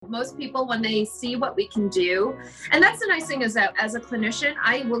most people, when they see what we can do, and that's the nice thing is that as a clinician,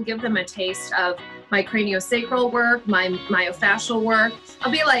 I will give them a taste of my craniosacral work, my myofascial work.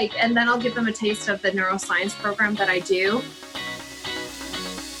 I'll be like, and then I'll give them a taste of the neuroscience program that I do.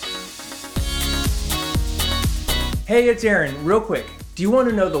 Hey, it's Aaron. Real quick, do you want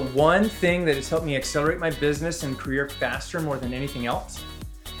to know the one thing that has helped me accelerate my business and career faster more than anything else?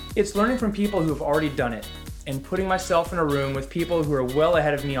 It's learning from people who have already done it and putting myself in a room with people who are well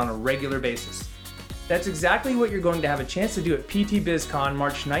ahead of me on a regular basis. That's exactly what you're going to have a chance to do at PT BizCon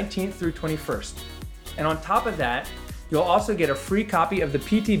March 19th through 21st. And on top of that, you'll also get a free copy of the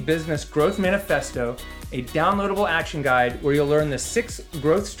PT Business Growth Manifesto, a downloadable action guide where you'll learn the 6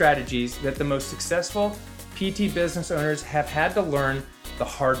 growth strategies that the most successful PT business owners have had to learn the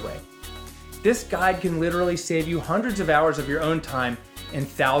hard way. This guide can literally save you hundreds of hours of your own time and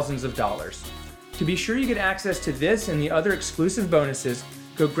thousands of dollars. To be sure you get access to this and the other exclusive bonuses,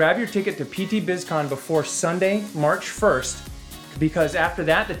 go grab your ticket to PT BizCon before Sunday, March 1st, because after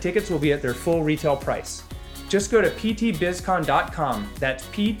that, the tickets will be at their full retail price. Just go to ptbizcon.com. That's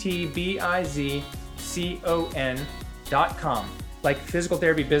ptbizcon.com. Like Physical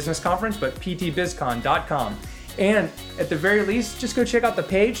Therapy Business Conference, but ptbizcon.com. And at the very least, just go check out the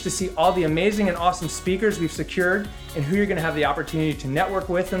page to see all the amazing and awesome speakers we've secured and who you're going to have the opportunity to network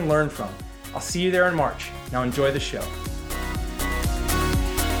with and learn from. I'll see you there in March. Now enjoy the show.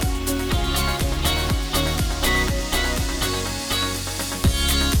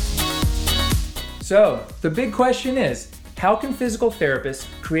 So, the big question is, how can physical therapists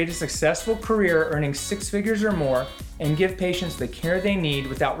create a successful career earning 6 figures or more and give patients the care they need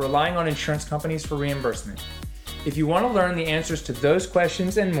without relying on insurance companies for reimbursement? If you want to learn the answers to those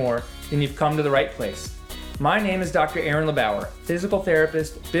questions and more, then you've come to the right place. My name is Dr. Aaron LeBauer, physical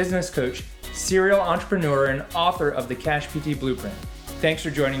therapist, business coach, serial entrepreneur, and author of the Cash PT Blueprint. Thanks for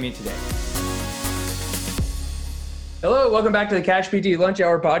joining me today. Hello, welcome back to the Cash PT Lunch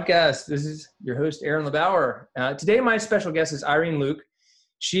Hour podcast. This is your host, Aaron LeBauer. Today, my special guest is Irene Luke.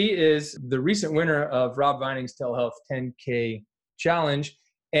 She is the recent winner of Rob Vining's Telehealth 10K Challenge.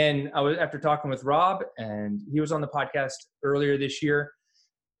 And I was after talking with Rob, and he was on the podcast earlier this year.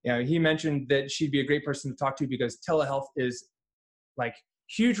 You know, he mentioned that she'd be a great person to talk to because telehealth is like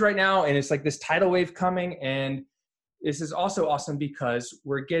huge right now, and it's like this tidal wave coming. And this is also awesome because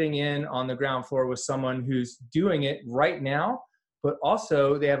we're getting in on the ground floor with someone who's doing it right now, but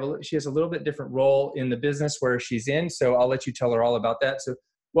also she has a little bit different role in the business where she's in. So I'll let you tell her all about that. So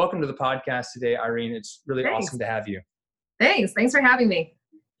welcome to the podcast today, Irene. It's really awesome to have you. Thanks for having me.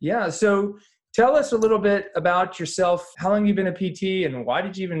 Yeah. So tell us a little bit about yourself. How long you've been a PT and why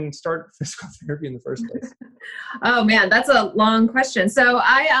did you even start physical therapy in the first place? Oh man, that's a long question. So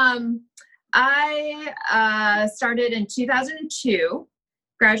I started in 2002,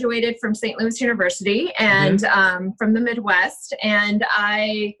 graduated from St. Louis University and from the Midwest. And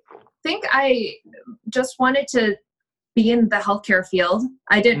I think I just wanted to be in the healthcare field.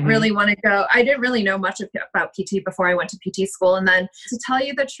 I didn't really want to go. I didn't really know much about PT before I went to PT school. And then to tell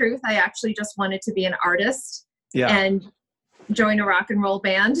you the truth, I actually just wanted to be an artist and join a rock and roll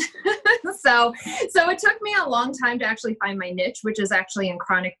band. So it took me a long time to actually find my niche, which is actually in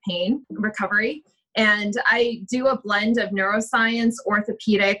chronic pain recovery. And I do a blend of neuroscience,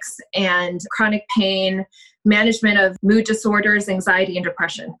 orthopedics, and chronic pain, management of mood disorders, anxiety, and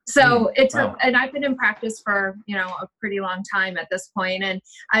depression. So and I've been in practice for, a pretty long time at this point. And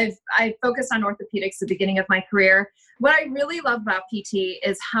I focused on orthopedics at the beginning of my career. What I really love about PT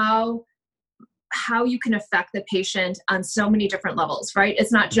is how you can affect the patient on so many different levels, right?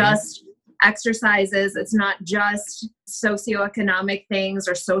 It's not just exercises. It's not just socioeconomic things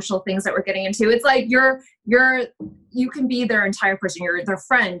or social things that we're getting into. It's like you can be their entire person. You're their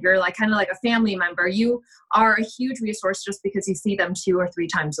friend. You're like kind of like a family member. You are a huge resource just because you see them 2 or 3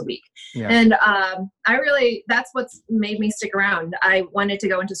 times a week. Yeah. And that's what's made me stick around. I wanted to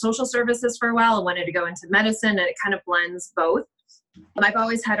go into social services for a while. I wanted to go into medicine, and it kind of blends both. I've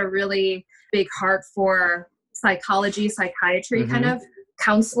always had a really big heart for psychology, psychiatry, kind of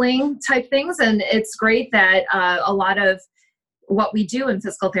counseling type things. And it's great that a lot of what we do in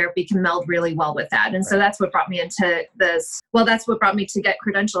physical therapy can meld really well with that. And so that's what brought me into this. Well, that's what brought me to get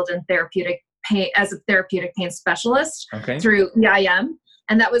credentialed in therapeutic pain as a therapeutic pain specialist through EIM.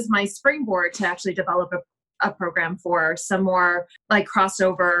 And that was my springboard to actually develop a program for some more like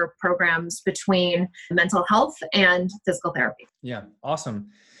crossover programs between mental health and physical therapy. Yeah.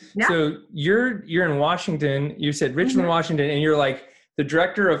 Awesome. Yeah. So you're in Washington, you said Richland, Washington, and you're like the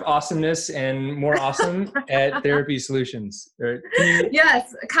director of awesomeness and more awesome at Therapy Solutions.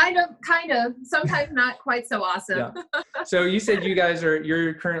 Yes, kind of, sometimes not quite so awesome. Yeah. So you said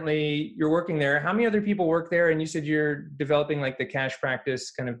you're working there. How many other people work there? And you said you're developing like the cash practice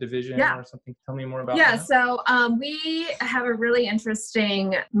kind of division or something. Tell me more about that. So we have a really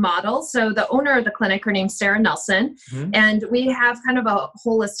interesting model. So the owner of the clinic, her name's Sarah Nelson, and we have kind of a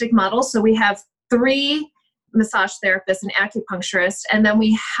holistic model. So we have 3 massage therapists and acupuncturists, and then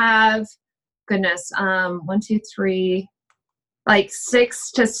we have, 6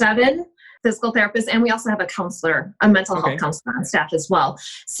 to 7 physical therapists, and we also have a counselor, a mental health counselor on staff as well.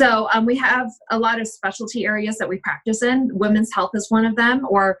 So we have a lot of specialty areas that we practice in. Women's health is one of them,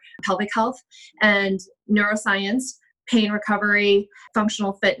 or pelvic health, and neuroscience, pain recovery,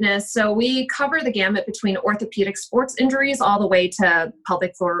 functional fitness. So we cover the gamut between orthopedic sports injuries all the way to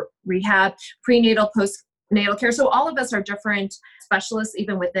pelvic floor rehab, prenatal, postnatal care. So all of us are different specialists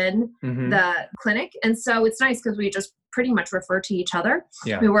even within the clinic. And so it's nice because we just pretty much refer to each other.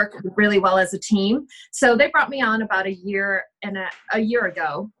 Yeah. We work really well as a team. So they brought me on about a year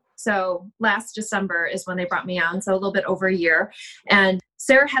ago. So last December is when they brought me on. So a little bit over a year. And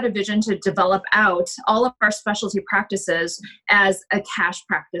Sarah had a vision to develop out all of our specialty practices as a cash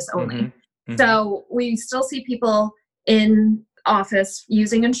practice only. So we still see people in office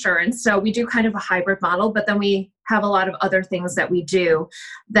using insurance. So we do kind of a hybrid model, but then we have a lot of other things that we do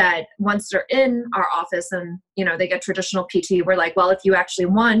that once they're in our office and, they get traditional PT, we're like, well, if you actually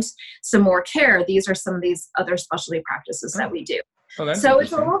want some more care, these are some of these other specialty practices that we do. Oh, so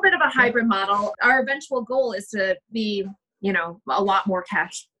it's a little bit of a hybrid model. Our eventual goal is to be, a lot more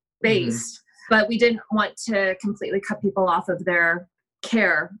cash based, but we didn't want to completely cut people off of their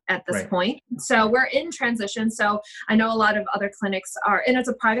care at this point. So we're in transition. So I know a lot of other clinics are, and it's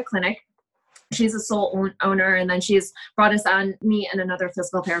a private clinic. She's a sole owner, and then she's brought us on, me and another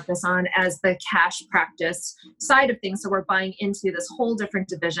physical therapist on, as the cash practice side of things. So we're buying into this whole different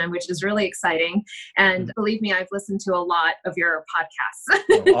division, which is really exciting. And believe me, I've listened to a lot of your podcasts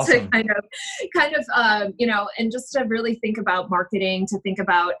to kind of, and just to really think about marketing, to think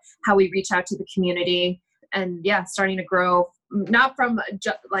about how we reach out to the community, and starting to grow, not from a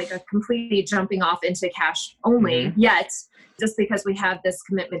completely jumping off into cash only yet, just because we have this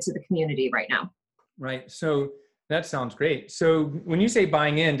commitment to the community right now. Right. So that sounds great. So when you say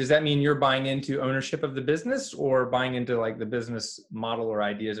buying in, does that mean you're buying into ownership of the business, or buying into like the business model or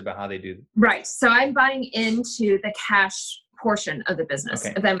ideas about how they do it? Right. So I'm buying into the cash portion of the business,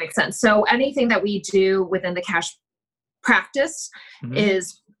 if that makes sense. So anything that we do within the cash practice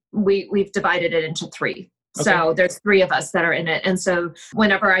is we've divided it into 3. So there's 3 of us that are in it. And so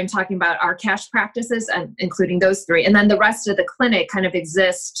whenever I'm talking about our cash practices, and including those 3, and then the rest of the clinic kind of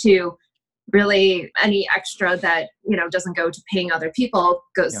exists to really any extra that, doesn't go to paying other people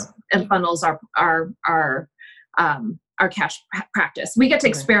goes and funnels our cash practice. We get to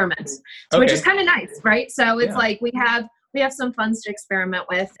experiment, which is kind of nice, right? So it's like we have some funds to experiment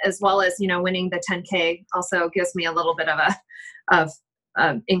with, as well as, winning the 10K also gives me a little bit of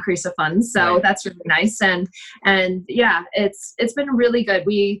increase of funds. So that's really nice. And it's been really good.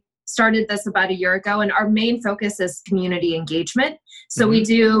 We started this about a year ago, and our main focus is community engagement. So we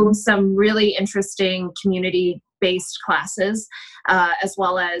do some really interesting community-based classes, as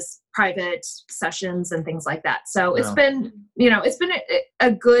well as private sessions and things like that. So it's been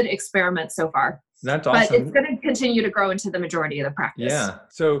a good experiment so far. That's awesome. But it's going to continue to grow into the majority of the practice. Yeah.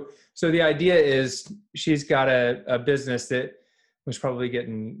 So the idea is she's got a business that was probably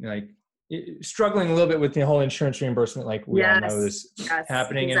getting struggling a little bit with the whole insurance reimbursement. Like we all know this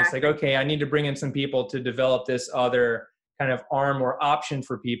happening. Exactly. And it's like, okay, I need to bring in some people to develop this other kind of arm or option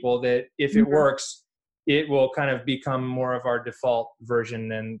for people that if it works, it will kind of become more of our default version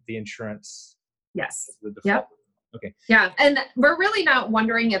than the insurance. Yes. The default. Yep. Okay. Yeah. And we're really not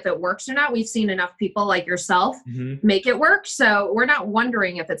wondering if it works or not. We've seen enough people like yourself make it work. So we're not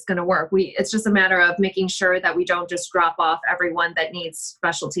wondering if it's going to work. It's just a matter of making sure that we don't just drop off everyone that needs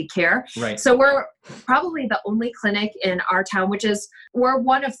specialty care. Right. So we're probably the only clinic in our town, we're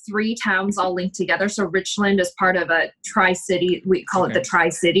one of 3 towns all linked together. So Richland is part of a tri-city, we call it the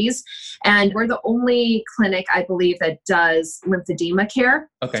Tri-Cities. And we're the only clinic, I believe, that does lymphedema care.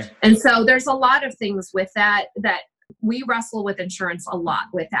 Okay. And so there's a lot of things with that we wrestle with insurance a lot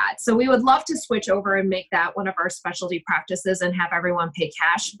with that. So we would love to switch over and make that one of our specialty practices and have everyone pay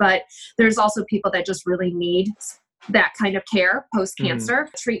cash. But there's also people that just really need that kind of care post-cancer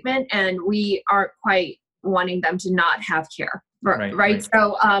treatment. And we aren't quite wanting them to not have care. Right.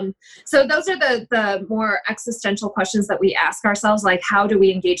 So those are the more existential questions that we ask ourselves, like how do we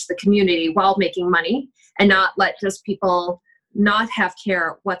engage the community while making money and not let just people not have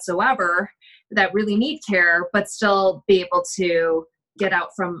care whatsoever that really need care, but still be able to get out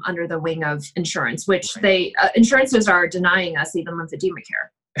from under the wing of insurance, which insurances are denying us even lymphedema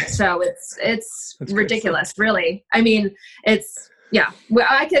care. So it's ridiculous, really. I mean, well,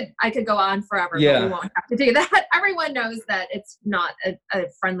 I could go on forever, but we won't have to do that. Everyone knows that it's not a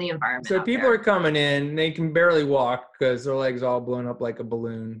friendly environment. So people are coming in, they can barely walk because their legs all blown up like a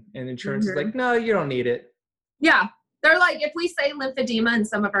balloon, and insurance is like, no, you don't need it. Yeah. They're like, if we say lymphedema in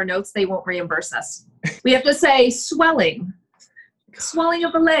some of our notes, they won't reimburse us. We have to say swelling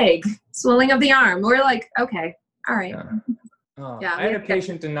of the leg, swelling of the arm. We're like, okay, all right. I had a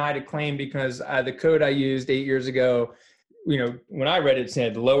patient denied a claim because the code I used 8 years ago, when I read it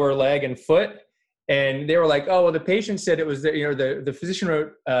said lower leg and foot, and they were like, oh, well, the patient said it was the physician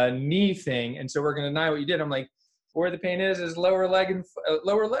wrote knee thing, and so we're going to deny what you did. I'm like, where the pain is lower leg and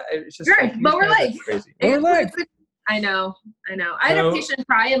lower leg. It's just like, lower leg. Crazy. Lower leg. I know. I had a patient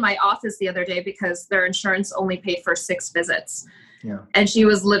cry in my office the other day because their insurance only paid for 6 visits. Yeah. And she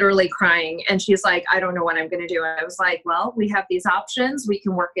was literally crying, and she's like, I don't know what I'm going to do. And I was like, well, we have these options. We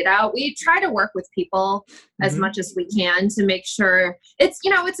can work it out. We try to work with people as much as we can to make sure it's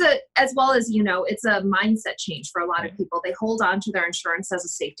as well as, it's a mindset change for a lot of people. They hold on to their insurance as a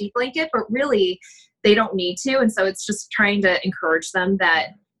safety blanket, but really they don't need to. And so it's just trying to encourage them that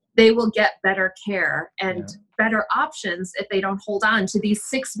they will get better care and better options if they don't hold on to these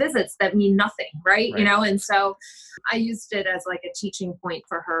 6 visits that mean nothing, right? And so I used it as like a teaching point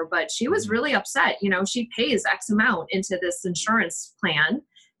for her, but she was really upset. She pays X amount into this insurance plan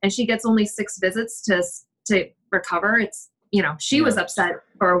and she gets only 6 visits to recover. It's, she was upset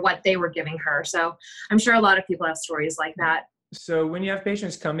for what they were giving her. So I'm sure a lot of people have stories like that. So when you have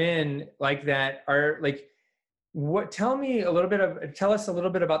patients come in like that, tell us a little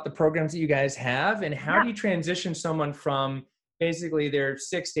bit about the programs that you guys have, and how do you transition someone from basically their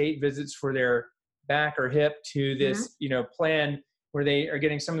 6 to 8 visits for their back or hip to this, plan where they are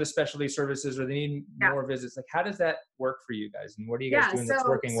getting some of the specialty services or they need more visits. Like, how does that work for you guys? And what are you guys doing that's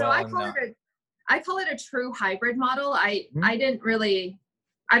working well? I call it a true hybrid model. I didn't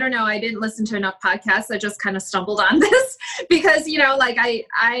listen to enough podcasts. I just kind of stumbled on this because,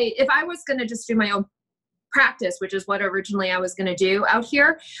 if I was going to just do my own practice, which is what originally I was going to do out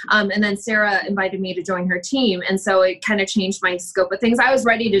here. And then Sarah invited me to join her team. And so it kind of changed my scope of things. I was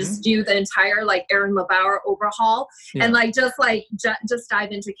ready to just do the entire Erin LeBauer overhaul and just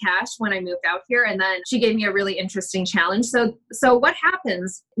dive into cash when I moved out here. And then she gave me a really interesting challenge. So what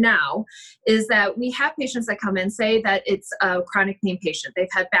happens now is that we have patients that come in, say that it's a chronic pain patient. They've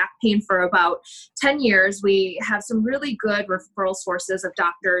had back pain for about 10 years. We have some really good referral sources of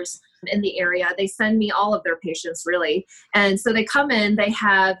doctors in the area. They send me all of their patients, really. And so they come in, they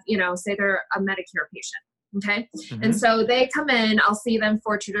have, say they're a Medicare patient. Okay. And so they come in, I'll see them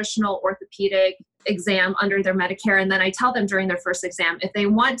for traditional orthopedic exam under their Medicare. And then I tell them during their first exam, if they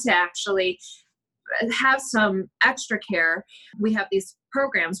want to actually have some extra care, we have these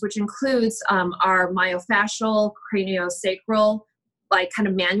programs, which includes our myofascial, craniosacral, kind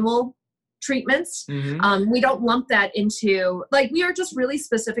of manual treatments. We don't lump that into, we are just really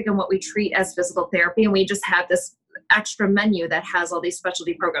specific in what we treat as physical therapy. And we just have this extra menu that has all these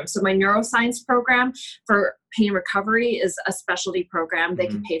specialty programs. So my neuroscience program for pain recovery is a specialty program. They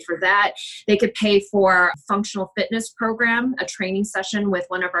could pay for that. They could pay for functional fitness program, a training session with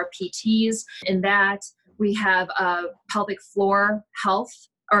one of our PTs. In that, we have a pelvic floor health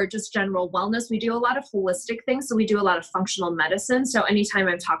or just general wellness. We do a lot of holistic things. So we do a lot of functional medicine. So anytime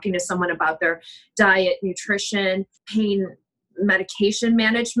I'm talking to someone about their diet, nutrition, pain medication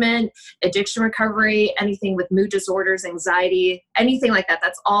management, addiction recovery, anything with mood disorders, anxiety, anything like that,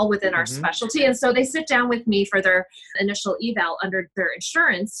 that's all within our specialty. And so they sit down with me for their initial eval under their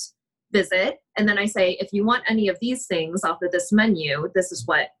insurance visit. And then I say, if you want any of these things off of this menu, this is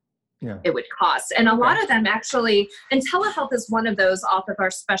what it would cost. And a lot of them actually, and telehealth is one of those off of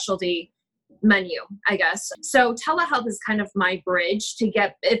our specialty menu, I guess. So telehealth is kind of my bridge to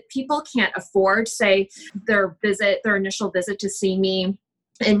get, if people can't afford, say, their initial visit to see me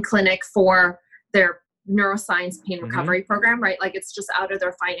in clinic for their neuroscience pain recovery program, right? It's just out of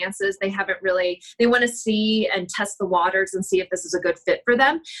their finances. They want to see and test the waters and see if this is a good fit for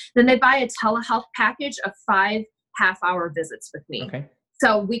them. Then they buy a telehealth package of 5 half-hour visits with me. Okay.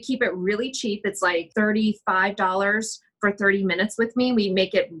 So we keep it really cheap. It's $35 for 30 minutes with me. We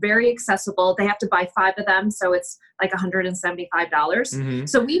make it very accessible. They have to buy 5 of them. So it's $175.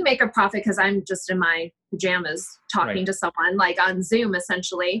 So we make a profit because I'm just in my pajamas talking to someone on Zoom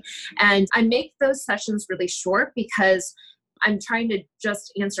essentially. And I make those sessions really short because I'm trying to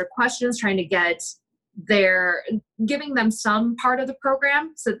just answer questions, trying to get they're giving them some part of the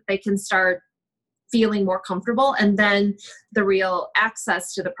program so that they can start feeling more comfortable. And then the real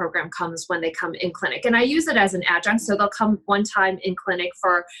access to the program comes when they come in clinic. And I use it as an adjunct. So they'll come one time in clinic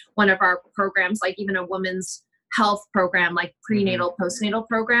for one of our programs, like even a women's health program, like prenatal, postnatal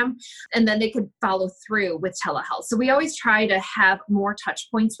program. And then they could follow through with telehealth. So we always try to have more touch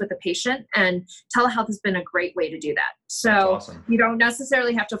points with the patient, and telehealth has been a great way to do that. So awesome. You don't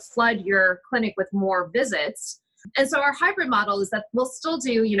necessarily have to flood your clinic with more visits. And so our hybrid model is that we'll still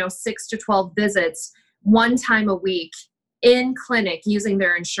do, 6 to 12 visits one time a week in clinic using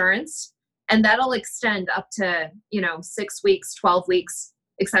their insurance. And that'll extend up to, 6 weeks, 12 weeks,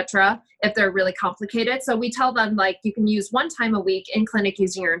 etc., if they're really complicated. So we tell them, like, you can use one time a week in clinic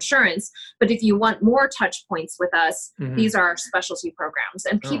using your insurance, but if you want more touch points with us, these are our specialty programs.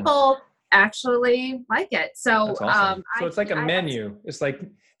 And people actually like it. So, that's awesome. So it's like a menu. It's like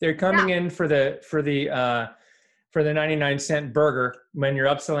they're coming in for the 99-cent burger when you're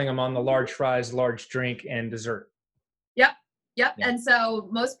upselling them on the large fries, large drink, and dessert. Yep. Yeah. And so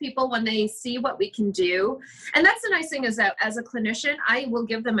most people, when they see what we can do, and that's the nice thing is that as a clinician, I will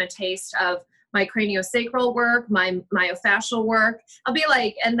give them a taste of my craniosacral work, my myofascial work. I'll be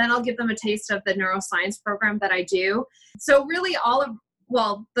like, and then I'll give them a taste of the neuroscience program that I do. So really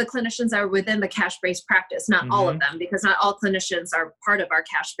the clinicians are within the cash-based practice, not all of them, because not all clinicians are part of our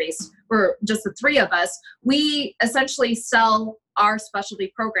cash-based. We're just the three of us. We essentially sell our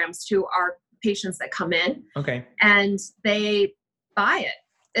specialty programs to our patients that come in. Okay. And they buy it.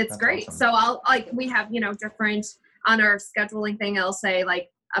 That's great. Awesome. So we have, different on our scheduling thing, I'll say like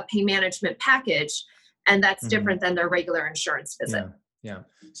a pain management package, and that's different than their regular insurance visit. Yeah.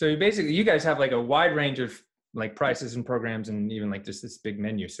 So basically you guys have like a wide range of like prices and programs, and even like just this big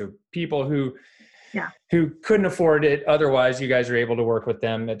menu. So people who couldn't afford it otherwise, you guys are able to work with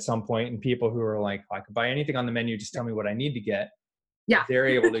them at some point. And people who are like, I could buy anything on the menu, just tell me what I need to get. Yeah. They're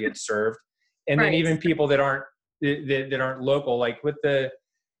able to get served. And then even people that aren't local, like with the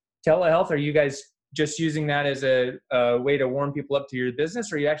telehealth, are you guys just using that as a way to warm people up to your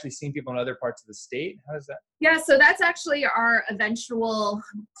business, or are you actually seeing people in other parts of the state? How does that? Yeah, so that's actually our eventual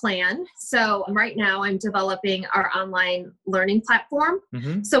plan. So right now I'm developing our online learning platform.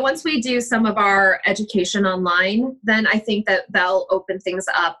 So once we do some of our education online, then I think that that'll open things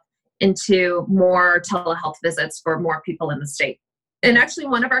up into more telehealth visits for more people in the state. And actually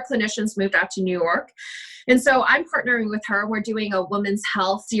one of our clinicians moved out to New York. And so I'm partnering with her. We're doing a women's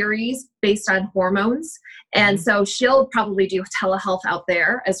health series based on hormones. And so she'll probably do telehealth out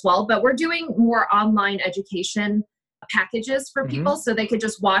there as well. But we're doing more online education packages for people so they could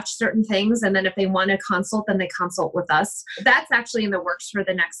just watch certain things. And then if they want to consult, then they consult with us. That's actually in the works for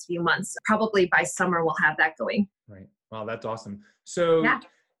the next few months. Probably by summer, we'll have that going. Right. Wow, that's awesome.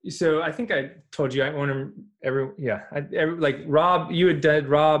 So I think I told you I want to like Rob, you had done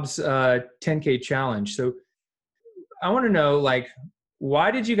Rob's 10K challenge. So I want to know, like, why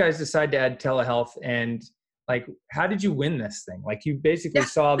did you guys decide to add telehealth, and like, how did you win this thing? Like, you basically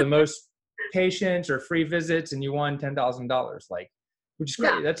saw the most patients or free visits and you won $10,000, like, which is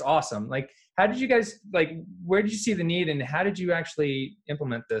great. Yeah. That's awesome. Like, how did you guys, like, where did you see the need, and how did you actually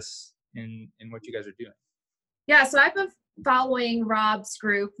implement this in what you guys are doing? Yeah. So I've been following Rob's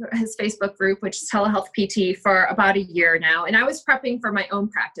group, his Facebook group, which is Telehealth PT, for about a year now. And I was prepping for my own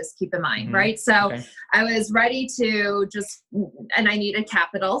practice, keep in mind, right? So I was ready to and I needed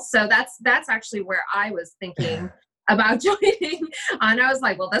capital. So that's actually where I was thinking about joining on. I was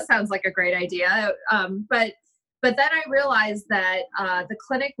like, well, this sounds like a great idea. But then I realized that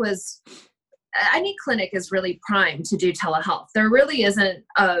any clinic is really primed to do telehealth. There really isn't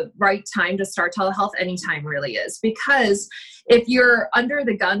a right time to start telehealth. Any time really is, because if you're under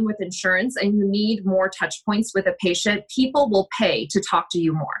the gun with insurance and you need more touch points with a patient, people will pay to talk to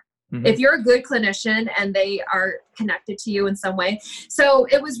you more. If you're a good clinician and they are connected to you in some way. So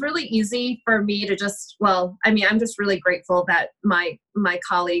it was really easy for me to I'm just really grateful that my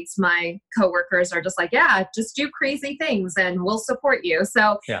colleagues, my coworkers are just like, yeah, just do crazy things and we'll support you.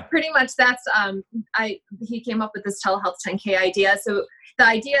 So pretty much that's, he came up with this telehealth 10K idea. So the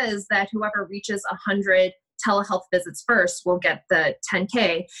idea is that whoever reaches 100 telehealth visits first will get the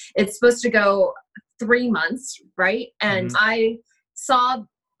 10K. It's supposed to go 3 months, right? And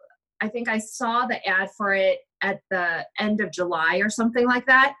I think I saw the ad for it at the end of July or something like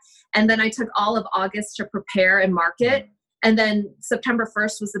that. And then I took all of August to prepare and market. And then September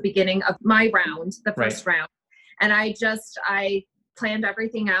 1st was the beginning of my round, the first round. And I planned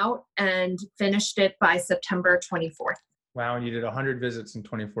everything out and finished it by September 24th. Wow. And you did 100 visits in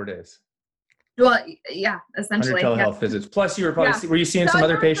 24 days. Well, yeah, 100 essentially. telehealth visits. Plus you were probably, were you seeing some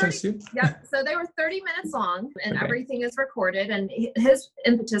other patients too? Yeah. So they were 30 minutes long and Okay. everything is recorded. And his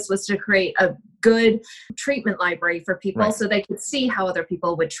impetus was to create a good treatment library for people so they could see how other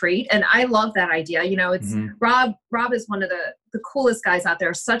people would treat. And I love that idea. You know, it's Rob is one of the coolest guys out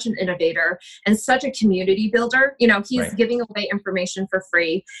there, such an innovator and such a community builder. You know, he's giving away information for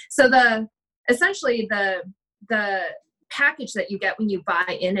free. So essentially the package that you get when you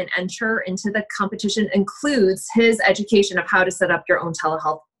buy in and enter into the competition includes his education of how to set up your own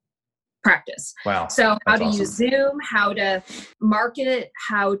telehealth practice. Wow. So how to use Zoom, how to market it,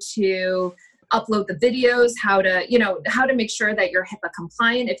 how to upload the videos, how to make sure that you're HIPAA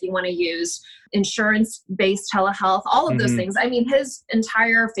compliant if you want to use insurance-based telehealth, all of those things. I mean, his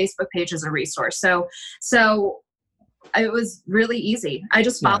entire Facebook page is a resource. So it was really easy. I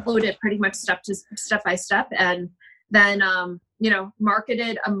just followed it pretty much step by step. And then,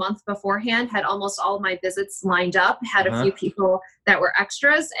 marketed a month beforehand, had almost all of my visits lined up, had a few people that were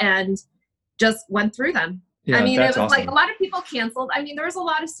extras and just went through them. Yeah, I mean, it was awesome. like a lot of people canceled. I mean, there was a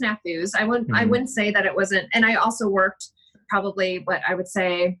lot of snafus. I wouldn't say that it wasn't. And I also worked probably what I would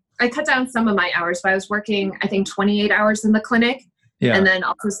say, I cut down some of my hours, but I was working, I think 28 hours in the clinic and then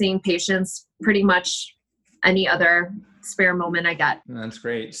also seeing patients pretty much any other spare moment I got. That's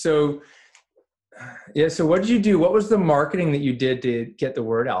great. So what did you do? What was the marketing that you did to get the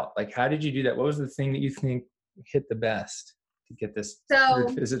word out? Like, how did you do that? What was the thing that you think hit the best to get this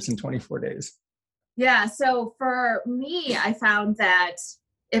 100 visits in 24 days? Yeah. So for me, I found that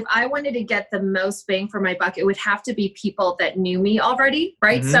if I wanted to get the most bang for my buck, it would have to be people that knew me already.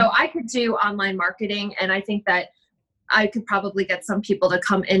 Right. So I could do online marketing, and I think that I could probably get some people to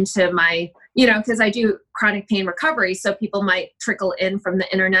come into my, because I do chronic pain recovery. So people might trickle in from the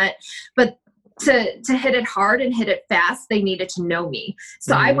internet, but to hit it hard and hit it fast, they needed to know me.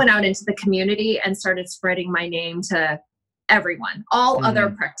 So I went out into the community and started spreading my name to everyone, all other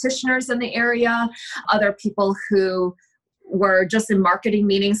practitioners in the area, other people who were just in marketing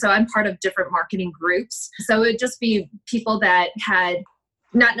meetings. So I'm part of different marketing groups. So it would just be people that had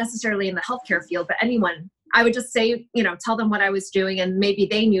not necessarily in the healthcare field, but anyone. I would just say, tell them what I was doing, and maybe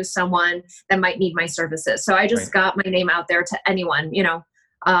they knew someone that might need my services. So I just got my name out there to anyone,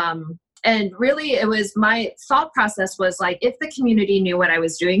 and really it was, my thought process was like, if the community knew what I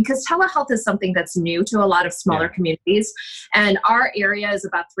was doing, because telehealth is something that's new to a lot of smaller communities, and our area is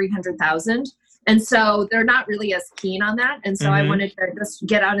about 300,000. And so they're not really as keen on that. And so I wanted to just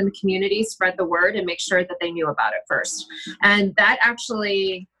get out in the community, spread the word, and make sure that they knew about it first. And that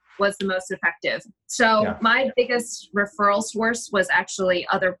actually was the most effective. So my biggest referral source was actually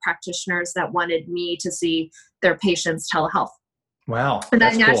other practitioners that wanted me to see their patients telehealth. Wow. And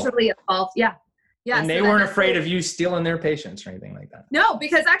that naturally evolved. Yeah. Yeah. And they weren't afraid of you stealing their patients or anything like that. No,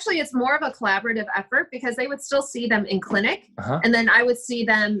 because actually it's more of a collaborative effort, because they would still see them in clinic and then I would see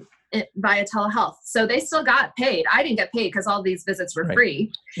them via telehealth. So they still got paid. I didn't get paid because all these visits were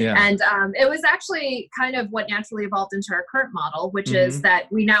free. Yeah. And it was actually kind of what naturally evolved into our current model, which is that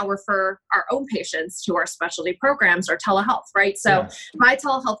we now refer our own patients to our specialty programs or telehealth, right? So my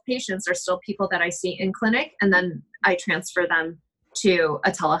telehealth patients are still people that I see in clinic, and then I transfer them to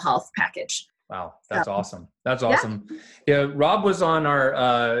a telehealth package. Wow. That's awesome. That's awesome. Yeah. Rob was on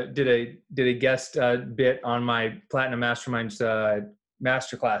our, did a guest bit on my Platinum Masterminds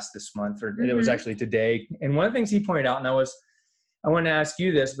masterclass this month, or it was actually today. And one of the things he pointed out, and I want to ask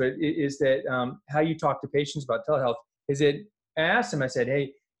you this, but is that how you talk to patients about telehealth, I asked him, I said,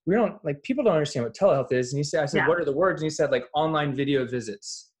 hey, people don't understand what telehealth is. And I said, what are the words? And he said, like, online video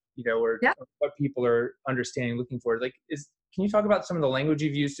visits, or what people are understanding, looking for. Like, can you talk about some of the language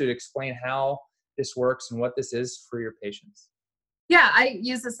you've used to explain how this works and what this is for your patients? Yeah, I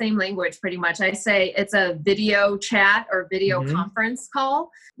use the same language pretty much. I say it's a video chat or video conference call.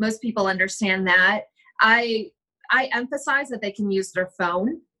 Most people understand that. I emphasize that they can use their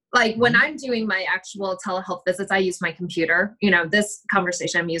phone. Like when I'm doing my actual telehealth visits, I use my computer. This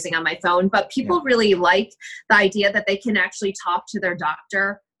conversation I'm using on my phone, but people really like the idea that they can actually talk to their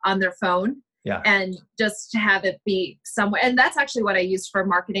doctor on their phone. Yeah. And just to have it be somewhere. And that's actually what I use for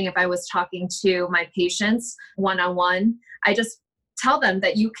marketing. If I was talking to my patients one-on-one, I just tell them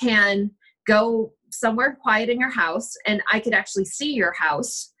that you can go somewhere quiet in your house, and I could actually see your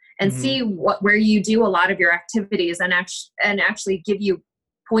house and see where you do a lot of your activities, and actually give you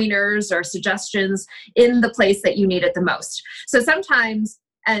pointers or suggestions in the place that you need it the most. So sometimes,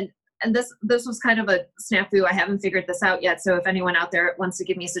 and this was kind of a snafu. I haven't figured this out yet. So if anyone out there wants to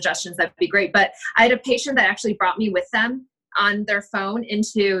give me suggestions, that'd be great. But I had a patient that actually brought me with them on their phone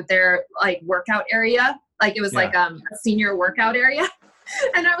into their workout area. Like it was like a senior workout area.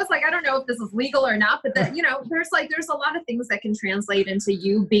 And I was like, I don't know if this is legal or not, but that, there's a lot of things that can translate into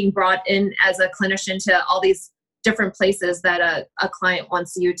you being brought in as a clinician to all these different places that a client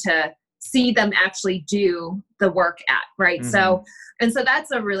wants you to see them actually do the work at, right? So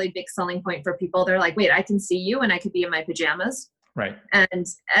that's a really big selling point for people. They're like, wait, I can see you and I could be in my pajamas. Right. And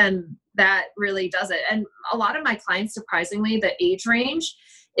that really does it. And a lot of my clients, surprisingly, the age range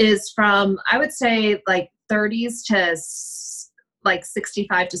is from, I would say, like 30s to like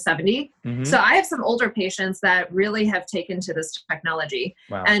 65 to 70. So I have some older patients that really have taken to this technology.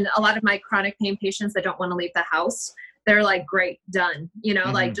 Wow. And a lot of my chronic pain patients that don't want to leave the house, they're like, great, done.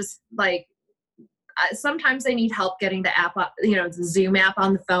 Like just like, sometimes they need help getting the app up, the Zoom app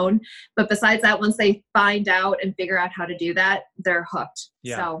on the phone. But besides that, once they find out and figure out how to do that, they're hooked.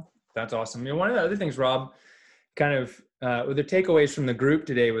 Yeah, so that's awesome. One of the other things, Rob, kind of the takeaways from the group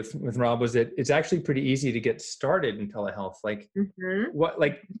today with Rob was that it's actually pretty easy to get started in telehealth. Like can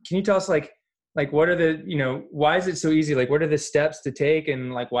you tell us like what are the, why is it so easy? Like, what are the steps to take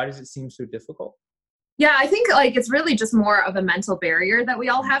and like, why does it seem so difficult? Yeah, I think like it's really just more of a mental barrier that we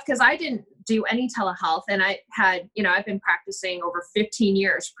all have, because I didn't do any telehealth and I had, I've been practicing over 15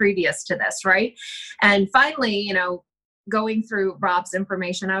 years previous to this, right? And finally, going through Rob's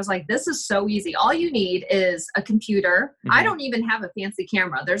information, I was like, this is so easy. All you need is a computer. I don't even have a fancy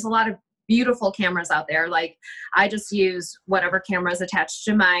camera. There's a lot of beautiful cameras out there. Like I just use whatever camera is attached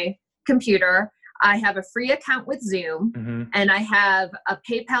to my computer. I have a free account with Zoom and I have a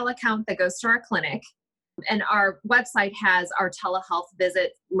PayPal account that goes to our clinic. And our website has our telehealth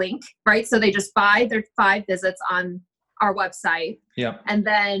visit link, right? So they just buy their 5 visits on our website. Yep. And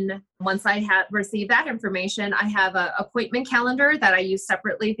then once I have received that information, I have an appointment calendar that I use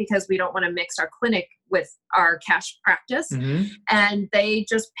separately because we don't want to mix our clinic with our cash practice. And they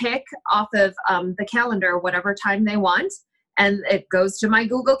just pick off of the calendar whatever time they want. And it goes to my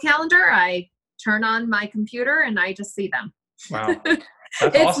Google Calendar. I turn on my computer and I just see them. Wow.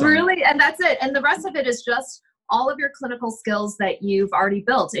 That's it's awesome. really, and that's it. And the rest of it is just all of your clinical skills that you've already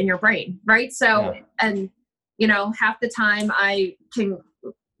built in your brain, right? So, and, half the time I can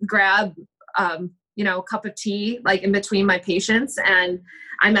grab, a cup of tea, like in between my patients, and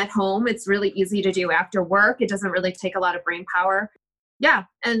I'm at home. It's really easy to do after work. It doesn't really take a lot of brain power. Yeah.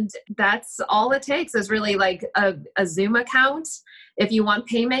 And that's all it takes is really like a Zoom account. If you want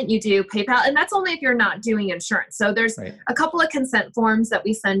payment, you do PayPal. And that's only if you're not doing insurance. So there's a couple of consent forms that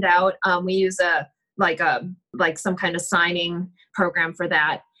we send out. We use some kind of signing program for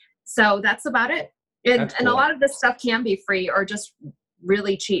that. So that's about it. And a lot of this stuff can be free or just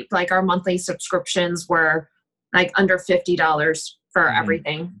really cheap. Like our monthly subscriptions were like under $50 for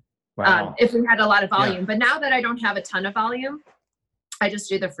everything. Wow. If we had a lot of volume. But now that I don't have a ton of volume, I just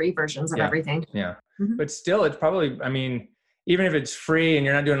do the free versions of everything. Yeah. But still, it's probably, even if it's free and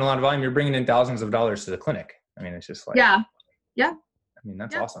you're not doing a lot of volume, you're bringing in thousands of dollars to the clinic. It's just like, yeah.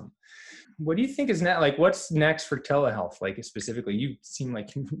 That's awesome. What do you think is like, what's next for telehealth? Like specifically, you seem like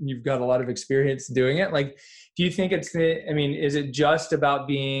you've got a lot of experience doing it. Like, do you think is it just about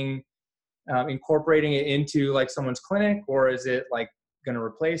being, incorporating it into like someone's clinic, or is it like going to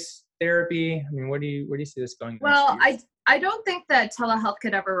replace therapy? Where do you see this going? Well, I don't think that telehealth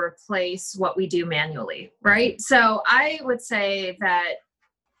could ever replace what we do manually, right? So I would say that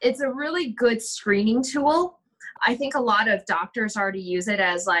it's a really good screening tool. I think a lot of doctors already use it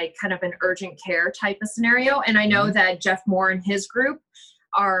as like kind of an urgent care type of scenario. And I know that Jeff Moore and his group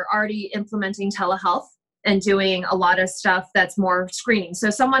are already implementing telehealth and doing a lot of stuff that's more screening.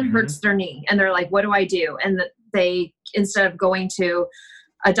 So someone hurts their knee and they're like, what do I do? And they, instead of going to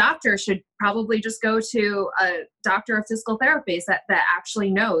a doctor, should probably just go to a doctor of physical therapies that actually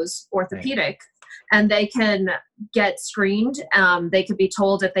knows orthopedic, and they can get screened. They could be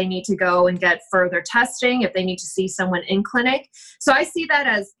told if they need to go and get further testing, if they need to see someone in clinic. So I see that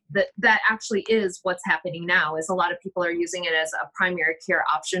as that actually is what's happening now, is a lot of people are using it as a primary care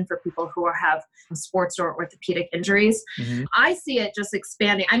option for people who have sports or orthopedic injuries. I see it just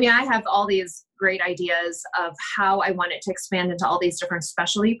expanding. I have all these great ideas of how I want it to expand into all these different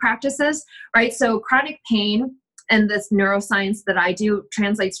specialty practices, right? So chronic pain and this neuroscience that I do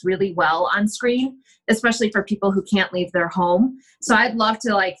translates really well on screen, especially for people who can't leave their home. So I'd love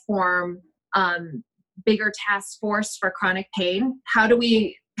to form bigger task force for chronic pain. How do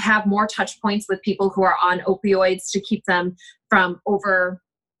we have more touch points with people who are on opioids to keep them from over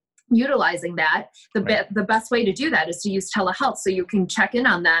utilizing that? The best way to do that is to use telehealth, so you can check in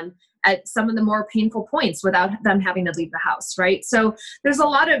on them at some of the more painful points without them having to leave the house, right? So there's a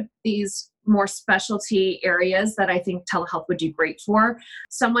lot of these more specialty areas that I think telehealth would do great for.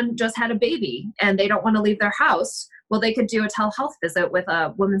 Someone just had a baby and they don't want to leave their house. Well, they could do a telehealth visit with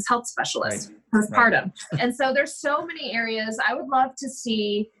a women's health specialist postpartum. And so there's so many areas I would love to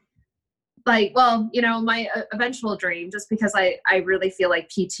see, like, well, my eventual dream, just because I really feel like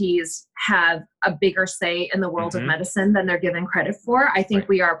PTs have a bigger say in the world of medicine than they're given credit for. I think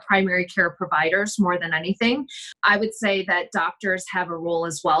we are primary care providers more than anything. I would say that doctors have a role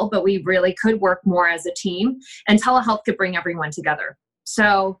as well, but we really could work more as a team, and telehealth could bring everyone together.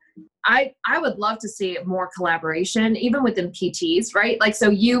 So I would love to see more collaboration, even within PTs, right? Like,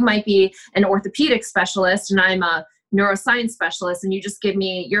 so you might be an orthopedic specialist and I'm a neuroscience specialist, and you just give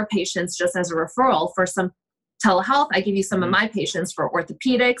me your patients just as a referral for some telehealth. I give you some of my patients for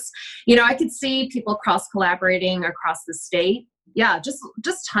orthopedics. I could see people cross collaborating across the state. Yeah, just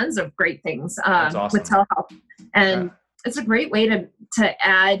tons of great things with telehealth. And it's a great way to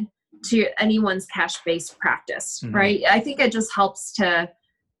add to anyone's cash-based practice, right? I think it just helps to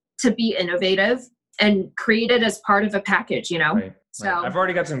be innovative and create it as part of a package, Right. So I've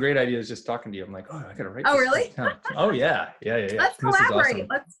already got some great ideas just talking to you. I'm like, I gotta write this really? down. Oh yeah. Let's collaborate. Awesome.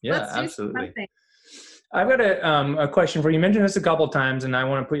 Let's do absolutely. something. I've got a question for you. You mentioned this a couple of times, and I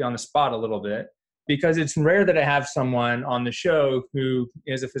want to put you on the spot a little bit, because it's rare that I have someone on the show who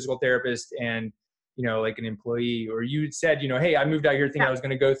is a physical therapist and, like an employee, or you said, hey, I moved out here thinking I was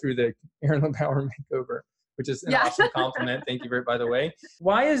going to go through the Erin LeBauer makeover, which is an awesome compliment. Thank you very, by the way.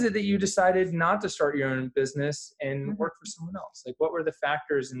 Why is it that you decided not to start your own business and work for someone else? Like, what were the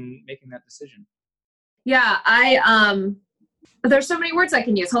factors in making that decision? Yeah, there's so many words I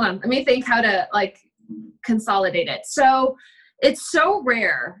can use. Hold on. Let me think how to consolidate it. So it's so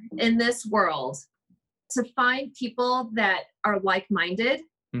rare in this world to find people that are like-minded,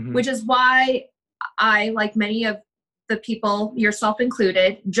 which is why I, like many of the people, yourself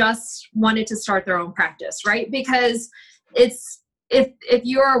included, just wanted to start their own practice, right? Because it's, if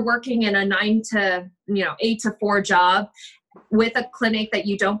you're working in a 8 to 4 job with a clinic that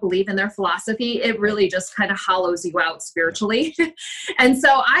you don't believe in their philosophy, it really just kind of hollows you out spiritually. And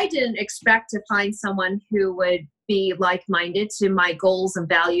so I didn't expect to find someone who would be like-minded to my goals and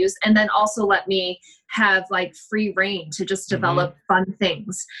values, and then also let me have free reign to just develop fun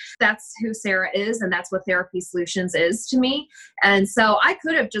things. That's who Sarah is, and that's what Therapy Solutions is to me. And so I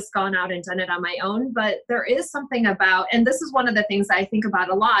could have just gone out and done it on my own, but there is something about, and this is one of the things I think about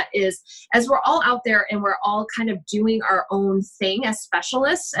a lot, is as we're all out there and we're all kind of doing our own thing as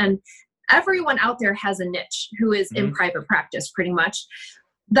specialists, and everyone out there has a niche who is in private practice pretty much.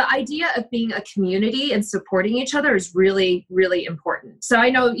 The idea of being a community and supporting each other is really, really important. So I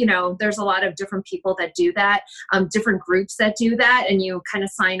know, there's a lot of different people that do that, different groups that do that, and you kind of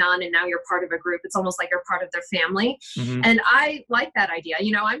sign on and now you're part of a group. It's almost like you're part of their family. And I like that idea.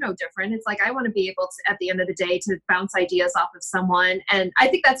 I'm no different. It's like, I want to be able to, at the end of the day, to bounce ideas off of someone. And I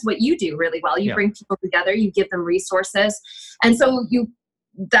think that's what you do really well. You bring people together, you give them resources. And so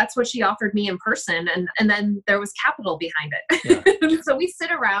that's what she offered me in person. And then there was capital behind it. Yeah. So we sit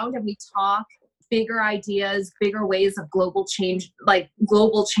around and we talk bigger ideas, bigger ways of global change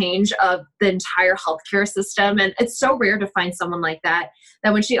of the entire healthcare system. And it's so rare to find someone like that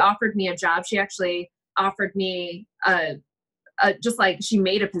when she offered me a job, she actually offered me just like she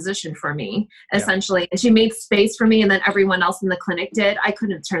made a position for me, essentially. And she made space for me, and then everyone else in the clinic did. I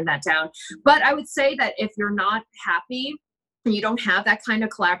couldn't turn that down. But I would say that if you're not happy and you don't have that kind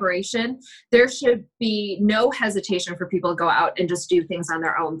of collaboration, there should be no hesitation for people to go out and just do things on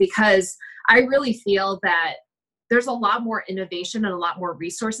their own, because I really feel that there's a lot more innovation and a lot more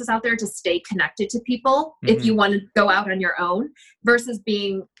resources out there to stay connected to people if you want to go out on your own versus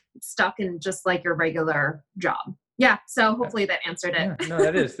being stuck in just your regular job. Yeah. So hopefully that answered it. Yeah,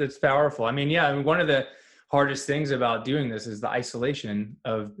 no, that's powerful. I mean, one of the hardest things about doing this is the isolation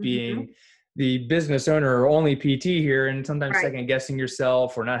of being the business owner or only PT here, and sometimes second guessing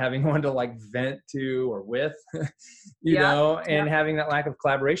yourself or not having one to vent to or with, you know, and having that lack of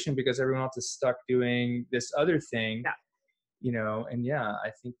collaboration because everyone else is stuck doing this other thing, you know, and I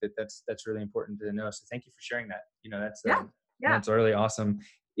think that's really important to know. So thank you for sharing that. That's really awesome.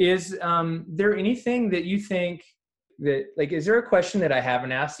 Is there anything that you think that is there a question that I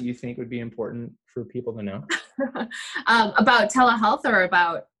haven't asked that you think would be important for people to know? About telehealth or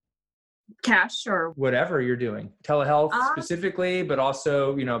about cash or whatever you're doing, telehealth specifically, but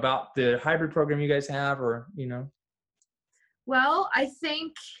also, about the hybrid program you guys have, or, Well, I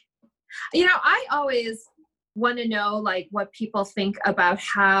think, I always want to know what people think about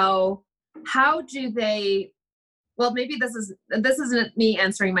how do they, well, maybe this isn't me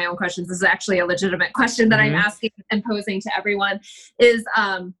answering my own questions. This is actually a legitimate question that I'm asking and posing to everyone is,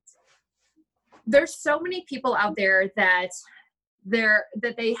 there's so many people out there that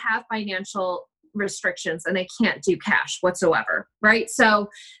they have financial restrictions and they can't do cash whatsoever, right? So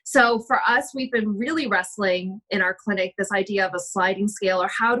for us, we've been really wrestling in our clinic this idea of a sliding scale, or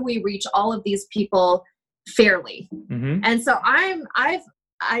how do we reach all of these people fairly? And so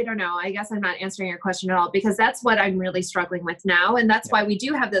I don't know, I guess I'm not answering your question at all, because that's what I'm really struggling with now. And that's why we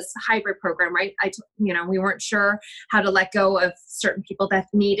do have this hybrid program, right? We weren't sure how to let go of certain people that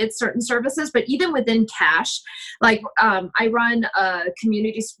needed certain services, but even within cash, like I run a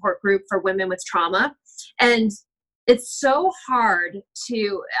community support group for women with trauma, and it's so hard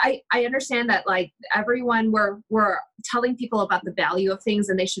to, I understand that like everyone, we're telling people about the value of things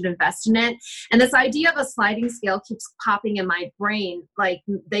and they should invest in it. And this idea of a sliding scale keeps popping in my brain. Like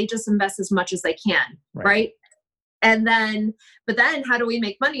they just invest as much as they can. Right. And but then how do we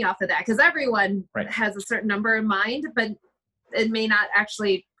make money off of that? Because everyone has a certain number in mind, but it may not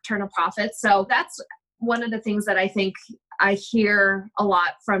actually turn a profit. So that's one of the things that I think I hear a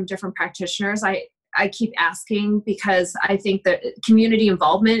lot from different practitioners. I keep asking because I think that community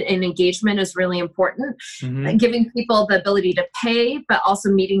involvement and engagement is really important. Giving people the ability to pay, but also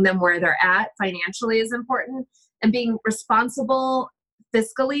meeting them where they're at financially is important. And being responsible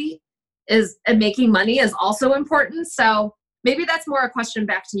fiscally and making money is also important. So maybe that's more a question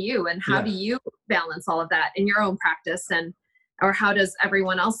back to you. And how do you balance all of that in your own practice, or how does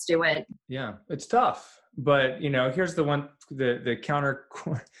everyone else do it? Yeah, it's tough. But here's the counter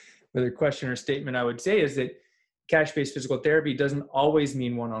whether question or statement I would say is that cash-based physical therapy doesn't always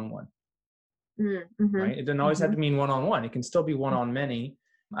mean one-on-one, right? It doesn't always have to mean one-on-one. It can still be one-on-many.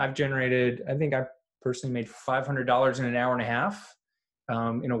 I think I personally made $500 in an hour and a half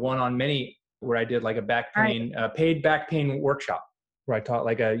in a one-on-many where I did like a paid back pain workshop where I taught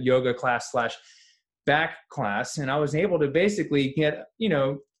like a yoga class / back class. And I was able to basically get,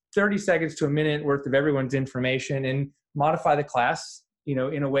 30 seconds to a minute worth of everyone's information and modify the class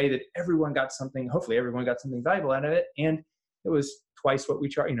in a way that hopefully everyone got something valuable out of it. And it was twice what we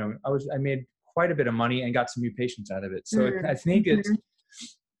charge, I made quite a bit of money and got some new patients out of it. So I think it's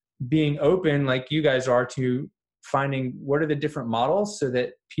being open like you guys are to finding what are the different models so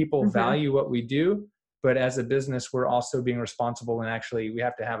that people value what we do. But as a business, we're also being responsible, and actually we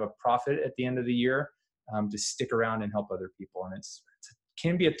have to have a profit at the end of the year to stick around and help other people. And it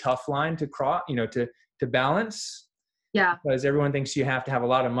can be a tough line to cross, to balance. Yeah. Because everyone thinks you have to have a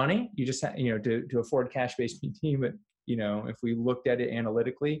lot of money. You just have, to afford cash-based PT. But, if we looked at it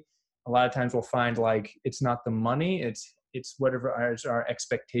analytically, a lot of times we'll find like, it's not the money, it's whatever is our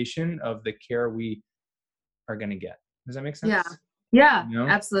expectation of the care we are going to get. Does that make sense? Yeah. Yeah,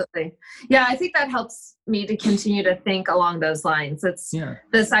 absolutely. Yeah. I think that helps me to continue to think along those lines. It's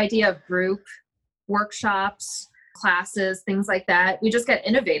this idea of group workshops, classes, things like that. We just get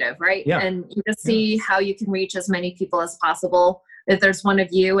innovative, right? Yeah. And you just see how you can reach as many people as possible. If there's one of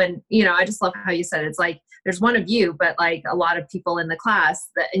you, and I just love how you said it's like there's one of you, but like a lot of people in the class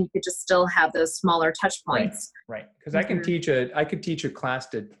and you could just still have those smaller touch points. Right. Because I could teach a class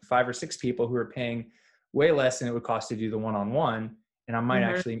to 5 or 6 people who are paying way less than it would cost to do the one-on-one, and I might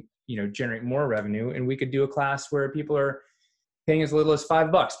actually generate more revenue. And we could do a class where people are paying as little as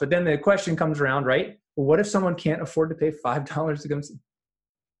 $5. But then the question comes around, right? Well, what if someone can't afford to pay $5 to come see?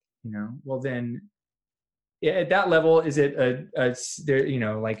 Well then at that level, is it can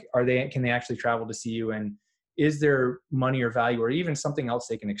they actually travel to see you? And is there money or value or even something else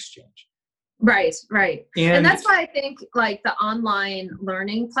they can exchange? Right. And that's why I think like the online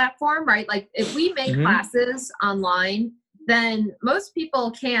learning platform, right? Like if we make classes online, then most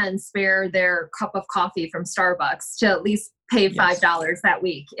people can spare their cup of coffee from Starbucks to at least pay $5 that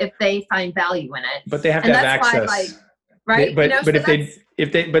week if they find value in it. But they have to have access. Right. But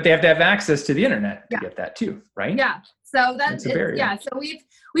they have to have access to the internet to get that too, right? Yeah. So that's a barrier. Yeah. So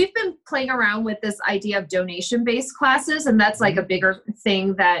we've been playing around with this idea of donation-based classes, and that's like a bigger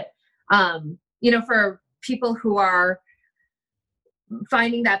thing that for people who are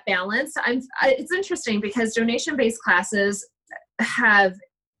finding that balance. It's interesting because donation-based classes have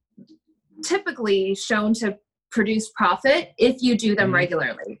typically shown to produce profit if you do them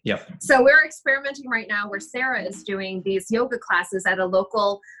regularly. Yep. So we're experimenting right now where Sarah is doing these yoga classes at a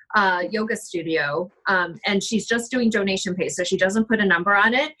local yoga studio. And she's just doing donation pay. So she doesn't put a number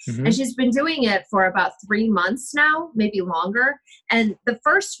on it. And she's been doing it for about 3 months now, maybe longer. And the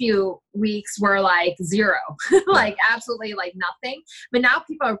first few weeks were like zero, like absolutely like nothing. But now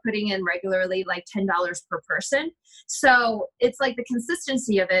people are putting in regularly like $10 per person. So it's like the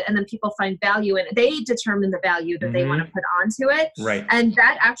consistency of it. And then people find value in it. They determine the value that they want to put onto it. Right. And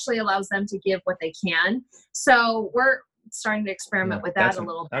that actually allows them to give what they can. So we're starting to experiment with that a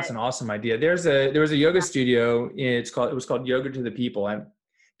little bit. That's an awesome idea. There was a yoga studio. It was called Yoga to the People. I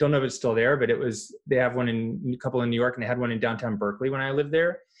don't know if it's still there, but they have a couple in New York, and they had one in downtown Berkeley when I lived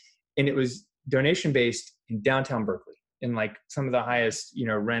there. And it was donation based in downtown Berkeley, in like some of the highest,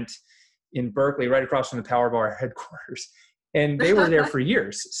 rent in Berkeley, right across from the Powerball headquarters. And they were there for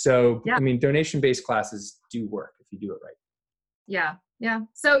years. So, Yeah. I mean, donation based classes do work if you do it right. Yeah. Yeah.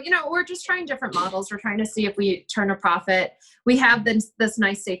 So, we're just trying different models. We're trying to see if we turn a profit. We have this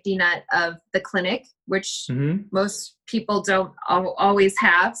nice safety net of the clinic, which most people don't always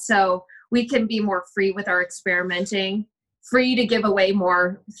have. So we can be more free with our experimenting, free to give away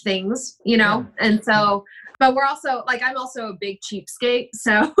more things, Yeah. And so, but we're also I'm also a big cheapskate.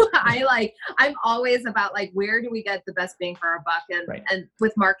 So I'm always about where do we get the best bang for our buck, and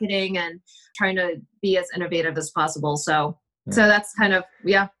with marketing and trying to be as innovative as possible. So that's kind of,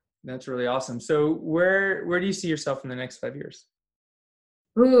 That's really awesome. So where do you see yourself in the next 5 years?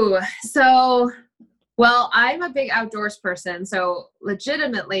 Well, I'm a big outdoors person. So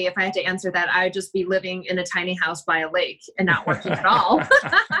legitimately, if I had to answer that, I'd just be living in a tiny house by a lake and not working at all. And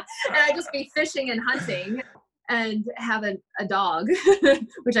I'd just be fishing and hunting and have a dog,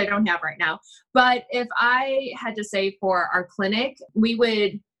 which I don't have right now. But if I had to say for our clinic,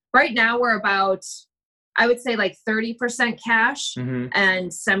 right now we're about, I would say 30% cash and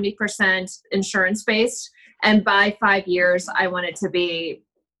 70% insurance based. And by 5 years, I want it to be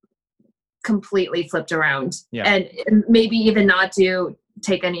completely flipped around and maybe even not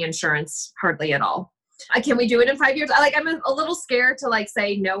take any insurance hardly at all. Can we do it in 5 years? I'm a little scared to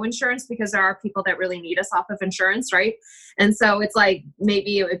say no insurance, because there are people that really need us off of insurance. Right. And so it's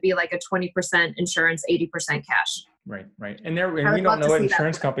maybe it would be a 20% insurance, 80% cash. Right. And we don't know what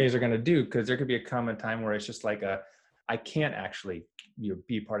insurance companies are going to do, because there could be a time where it's just I can't actually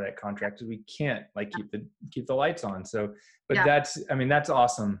be part of that contract, because we can't keep the lights on. So, but that's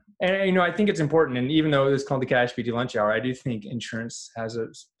awesome. And, I think it's important. And even though it's called the Cash PT Lunch Hour, I do think insurance has a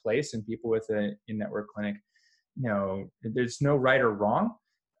place, and people with a in-network clinic, there's no right or wrong.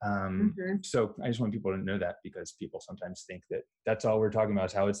 So I just want people to know that, because people sometimes think that that's all we're talking about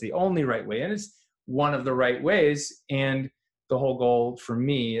is how it's the only right way. And it's one of the right ways. And the whole goal for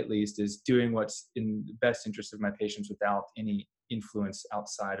me, at least, is doing what's in the best interest of my patients without any influence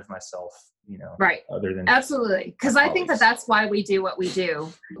outside of myself, right. Other than absolutely. Because I think that's why we do what we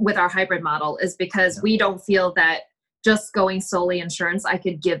do with our hybrid model, is because we don't feel that just going solely insurance, I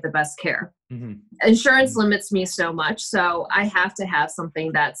could give the best care. Insurance limits me so much. So I have to have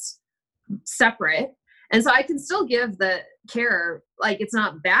something that's separate. And so I can still give the care, it's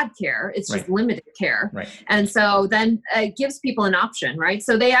not bad care, it's just limited care. Right. And so then it gives people an option, right?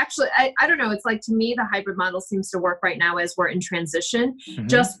 So they actually, I don't know, it's to me, the hybrid model seems to work right now as we're in transition,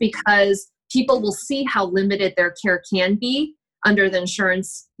 just because people will see how limited their care can be under the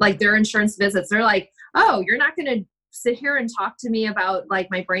insurance, their insurance visits. They're oh, you're not going to sit here and talk to me about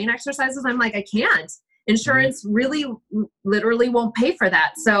my brain exercises. I'm I can't. Insurance really literally won't pay for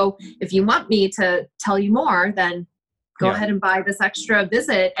that. So if you want me to tell you more, then go ahead and buy this extra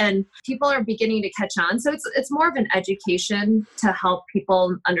visit. And people are beginning to catch on. So it's more of an education to help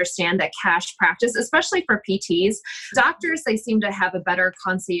people understand that cash practice, especially for PTs. Doctors, they seem to have a better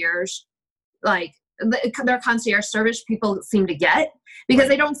concierge, their concierge service people seem to get, because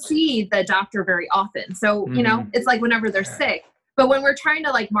they don't see the doctor very often. So, it's whenever they're sick. But when we're trying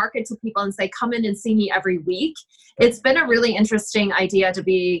to market to people and say, come in and see me every week, it's been a really interesting idea to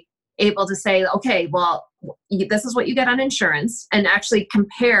be able to say, okay, well, this is what you get on insurance, and actually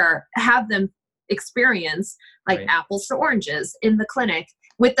have them experience apples to oranges in the clinic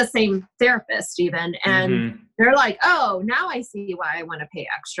with the same therapist even. And they're oh, now I see why I want to pay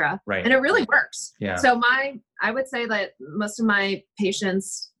extra. Right. And it really works. Yeah. So I would say that most of my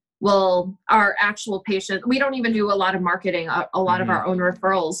patients our actual patients, we don't even do a lot of marketing. A lot of our own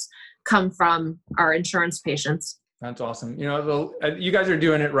referrals come from our insurance patients. That's awesome. You guys are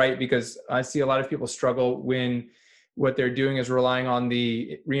doing it right, because I see a lot of people struggle when what they're doing is relying on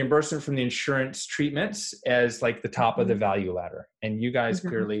the reimbursement from the insurance treatments as the top of the value ladder. And you guys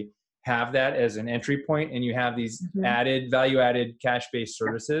clearly have that as an entry point, and you have these value-added cash-based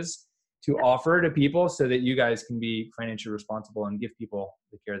services to offer to people, so that you guys can be financially responsible and give people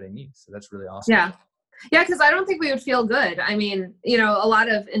the care they need. So that's really awesome. Yeah. Yeah. Cause I don't think we would feel good. I mean, a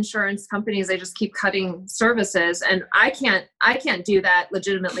lot of insurance companies, they just keep cutting services, and I can't do that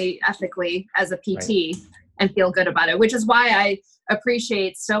legitimately, ethically as a PT and feel good about it, which is why I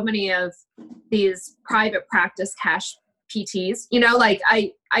appreciate so many of these private practice cash PTs.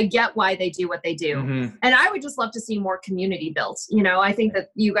 I get why they do what they do. And I would just love to see more community built. I think that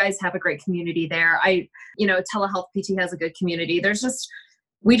you guys have a great community there. Telehealth PT has a good community.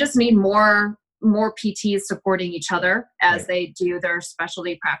 We just need more more PTs supporting each other as Right. they do their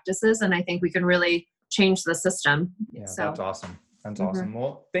specialty practices. And I think we can really change the system. Yeah, So, that's awesome. That's mhm. awesome.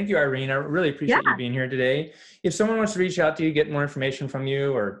 Well, thank you, Irene. I really appreciate Yeah. you being here today. If someone wants to reach out to you, get more information from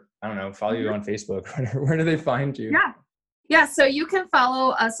you, or I don't know, follow you Mhm. on Facebook, where do they find you? Yeah. Yeah. So you can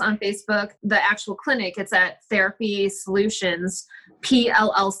follow us on Facebook, the actual clinic. It's at Therapy Solutions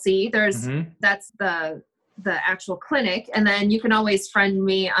PLLC. Mm-hmm. That's the actual clinic. And then you can always friend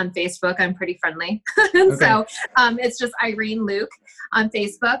me on Facebook. I'm pretty friendly. And Okay. so it's just Irene Luke on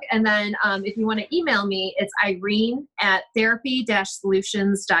Facebook. And then if you want to email me, it's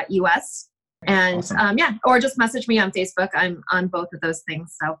Irene@therapy-solutions.us. And Awesome. or just message me on Facebook. I'm on both of those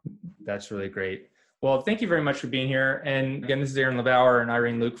things. So That's really great. Well, thank you very much for being here. And again, this is Aaron LeBauer and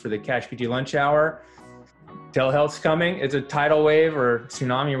Irene Luke for the Cash PT Lunch Hour. Telehealth's coming. It's a tidal wave or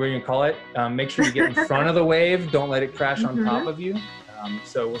tsunami, whatever you call it. Make sure you get in front of the wave. Don't let it crash on top of you.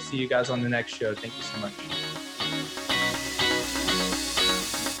 So we'll see you guys on the next show. Thank you so much.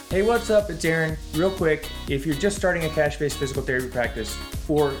 Hey, what's up? It's Aaron. Real quick, if you're just starting a cash-based physical therapy practice,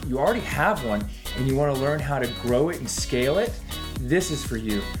 or you already have one and you want to learn how to grow it and scale it, this is for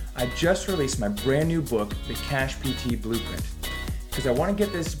you. I just released my brand new book, The Cash PT Blueprint, because I want to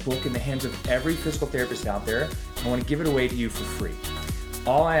get this book in the hands of every physical therapist out there. I want to give it away to you for free.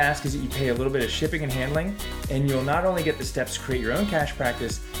 All I ask is that you pay a little bit of shipping and handling, and you'll not only get the steps to create your own cash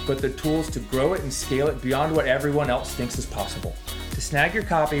practice, but the tools to grow it and scale it beyond what everyone else thinks is possible. To snag your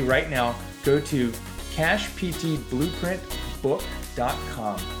copy right now, go to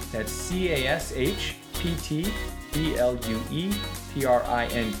cashptblueprintbook.com. That's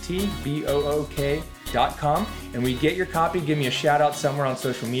cashptblueprintbook.com. And when you get your copy, give me a shout out somewhere on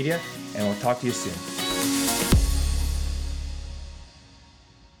social media, and we'll talk to you soon.